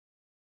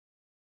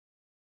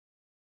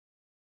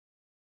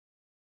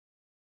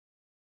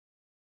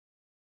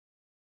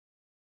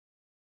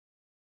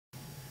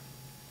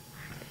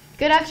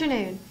Good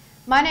afternoon.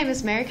 My name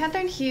is Mary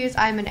Catherine Hughes.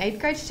 I am an 8th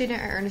grade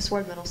student at Ernest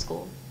Middle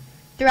School.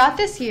 Throughout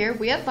this year,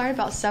 we have learned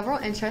about several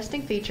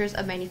interesting features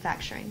of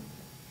manufacturing.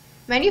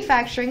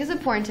 Manufacturing is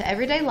important to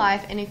everyday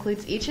life and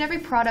includes each and every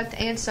product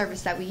and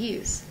service that we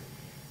use.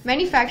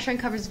 Manufacturing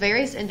covers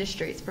various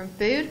industries, from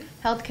food,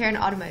 healthcare, and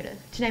automotive,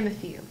 to name a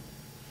few.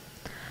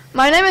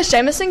 My name is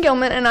Jamison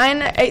Gilman, and I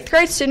am an 8th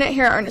grade student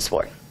here at Ernest.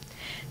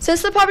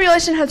 Since the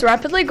population has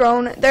rapidly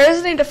grown, there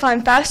is a need to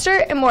find faster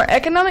and more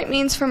economic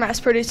means for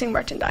mass-producing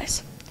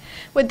merchandise.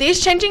 With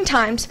these changing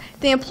times,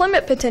 the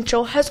employment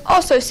potential has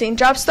also seen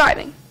jobs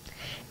thriving.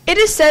 It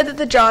is said that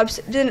the jobs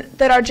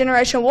that our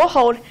generation will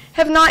hold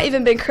have not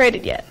even been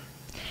created yet.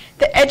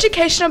 The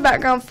educational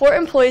background for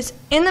employees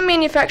in the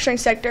manufacturing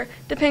sector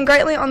depend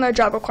greatly on their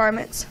job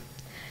requirements.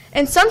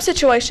 In some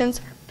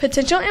situations,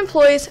 potential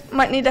employees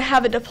might need to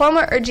have a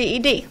diploma or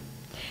GED.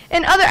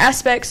 In other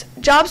aspects,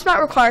 jobs might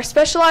require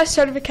specialized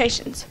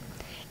certifications.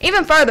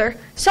 Even further,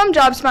 some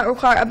jobs might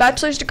require a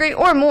bachelor's degree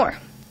or more.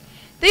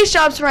 These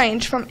jobs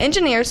range from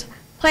engineers,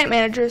 plant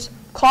managers,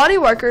 quality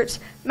workers,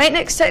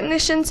 maintenance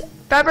technicians,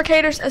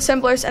 fabricators,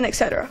 assemblers, and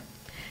etc.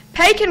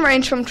 Pay can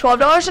range from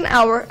 $12 an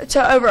hour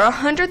to over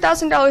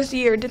 $100,000 a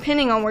year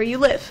depending on where you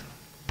live.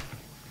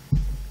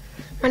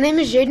 My name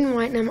is Jaden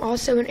White, and I'm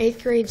also an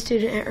 8th grade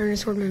student at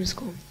Ernest Middle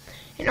School.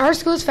 In our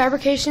school's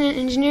Fabrication and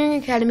Engineering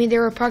Academy,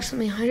 there were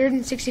approximately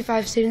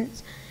 165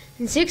 students.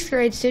 In 6th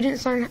grade,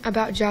 students learn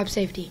about job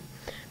safety.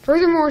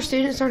 Furthermore,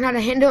 students learn how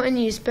to handle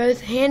and use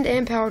both hand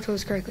and power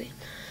tools correctly.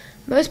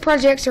 Most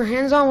projects are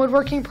hands-on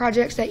woodworking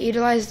projects that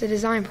utilize the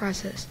design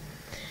process.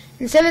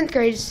 In 7th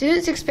grade,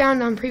 students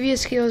expound on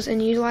previous skills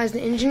and utilize the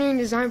engineering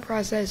design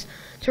process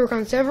to work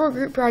on several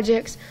group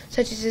projects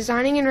such as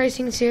designing and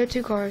racing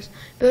CO2 cars,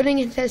 building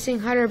and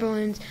testing hot air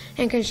balloons,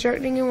 and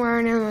constructing and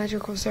wiring an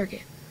electrical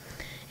circuit.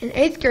 In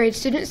 8th grade,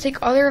 students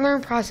take all their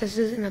learned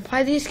processes and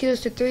apply these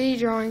skills to 3D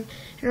drawing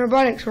and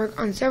robotics work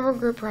on several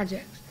group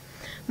projects.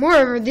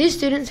 Moreover, these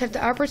students have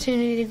the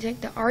opportunity to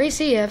take the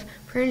RECF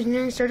for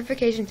engineering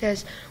certification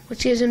test,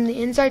 which gives them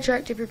the inside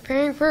track to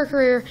preparing for a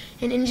career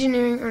in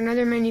engineering or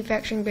another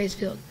manufacturing-based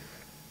field.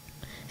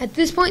 At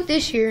this point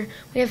this year,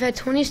 we have had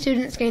 20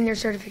 students gain their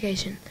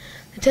certification.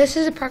 The test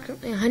is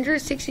approximately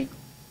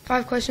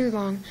 165 questions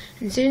long,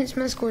 and students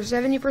must score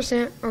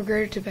 70% or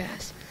greater to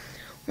pass.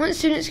 Once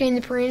students gain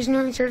the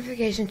pre-engineering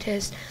certification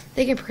test,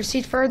 they can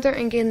proceed further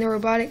and gain the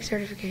robotics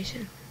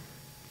certification.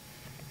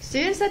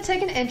 Students that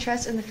take an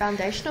interest in the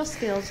foundational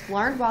skills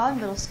learned while in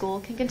middle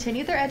school can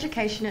continue their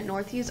education at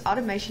Northview's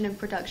Automation and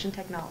Production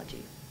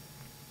Technology.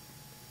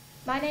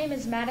 My name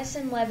is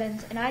Madison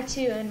Levins, and I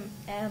too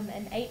am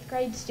an 8th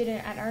grade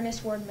student at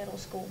Ernest Middle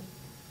School.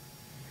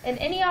 In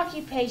any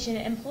occupation,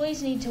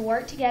 employees need to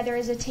work together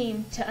as a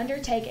team to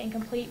undertake and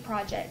complete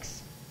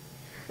projects.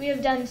 We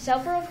have done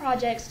several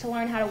projects to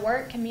learn how to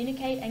work,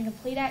 communicate, and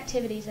complete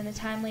activities in a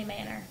timely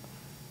manner.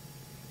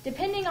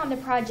 Depending on the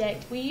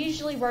project, we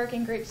usually work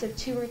in groups of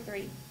 2 or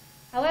 3.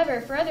 However,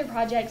 for other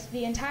projects,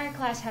 the entire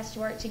class has to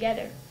work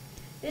together.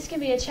 This can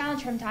be a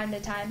challenge from time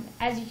to time,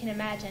 as you can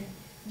imagine,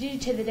 due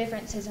to the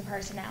differences in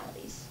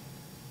personalities.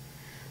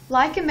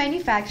 Like in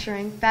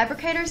manufacturing,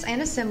 fabricators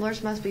and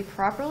assemblers must be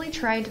properly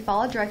trained to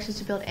follow directions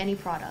to build any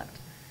product.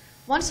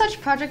 One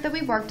such project that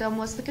we worked on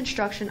was the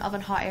construction of a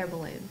hot air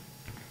balloon.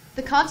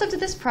 The concept of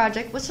this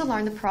project was to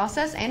learn the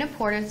process and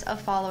importance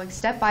of following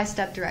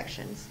step-by-step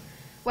directions.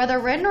 Whether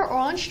written or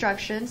oral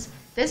instructions,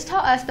 this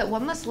taught us that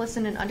one must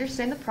listen and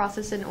understand the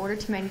process in order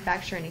to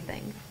manufacture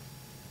anything.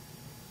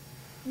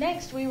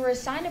 Next, we were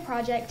assigned a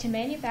project to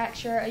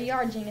manufacture a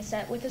yard Jenga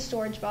set with a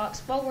storage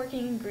box while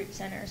working in group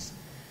centers.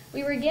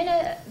 We were given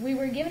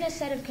a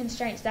set of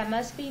constraints that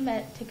must be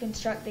met to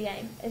construct the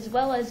game, as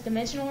well as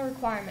dimensional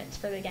requirements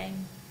for the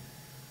game.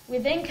 We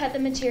then cut the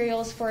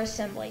materials for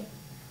assembly.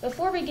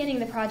 Before beginning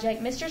the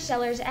project, Mr.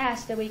 Sellers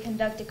asked that we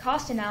conduct a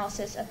cost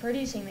analysis of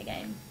producing the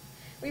game.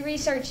 We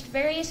researched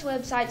various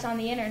websites on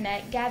the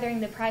internet, gathering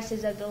the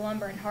prices of the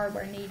lumber and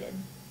hardware needed.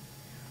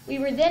 We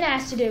were then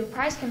asked to do a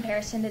price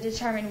comparison to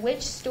determine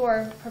which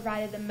store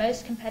provided the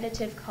most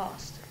competitive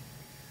cost.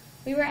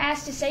 We were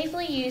asked to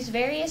safely use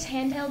various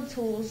handheld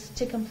tools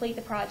to complete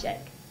the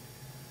project.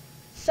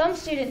 Some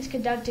students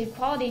conducted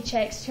quality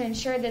checks to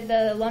ensure that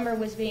the lumber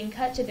was being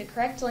cut to the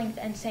correct length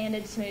and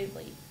sanded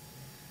smoothly.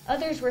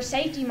 Others were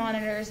safety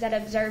monitors that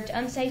observed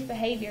unsafe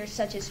behaviors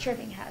such as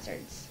tripping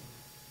hazards.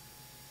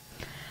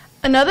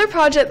 Another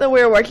project that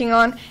we are working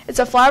on is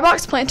a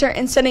firebox planter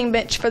and sitting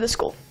bench for the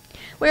school.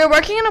 We are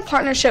working in a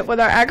partnership with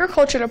our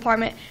agriculture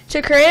department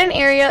to create an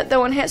area that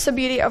will enhance the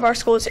beauty of our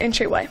school's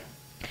entryway.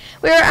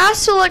 We are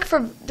asked to look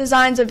for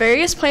designs of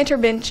various planter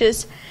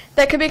benches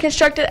that could be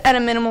constructed at a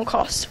minimal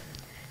cost.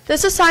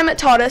 This assignment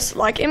taught us,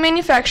 like in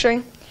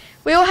manufacturing,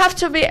 we will have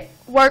to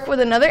work with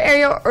another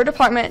area or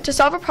department to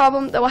solve a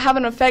problem that will have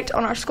an effect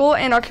on our school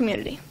and our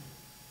community.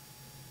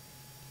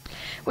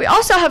 We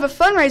also have a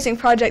fundraising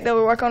project that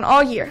we work on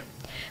all year.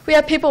 We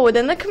have people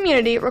within the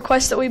community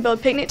request that we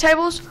build picnic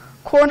tables,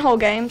 cornhole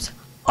games,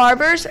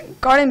 arbors,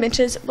 garden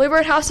benches,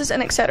 bluebird houses,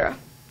 and etc.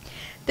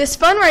 This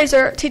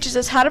fundraiser teaches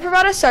us how to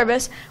provide a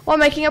service while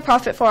making a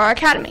profit for our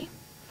academy.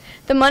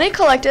 The money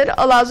collected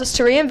allows us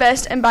to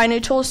reinvest and buy new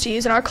tools to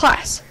use in our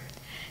class.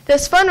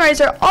 This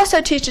fundraiser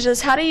also teaches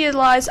us how to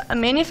utilize a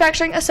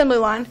manufacturing assembly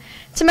line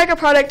to make a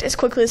product as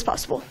quickly as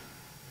possible.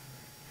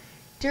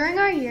 During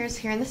our years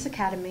here in this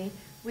academy,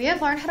 we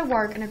have learned how to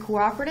work in a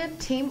cooperative,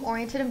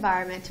 team-oriented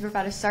environment to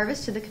provide a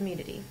service to the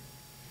community.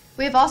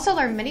 We have also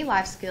learned many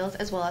life skills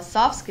as well as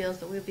soft skills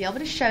that we will be able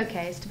to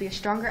showcase to be a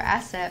stronger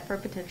asset for a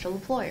potential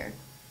employer.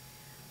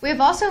 We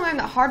have also learned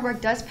that hard work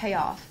does pay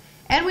off,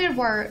 and we have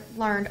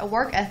learned a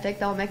work ethic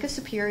that will make us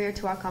superior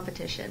to our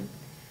competition.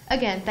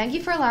 Again, thank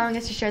you for allowing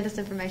us to share this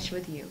information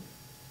with you.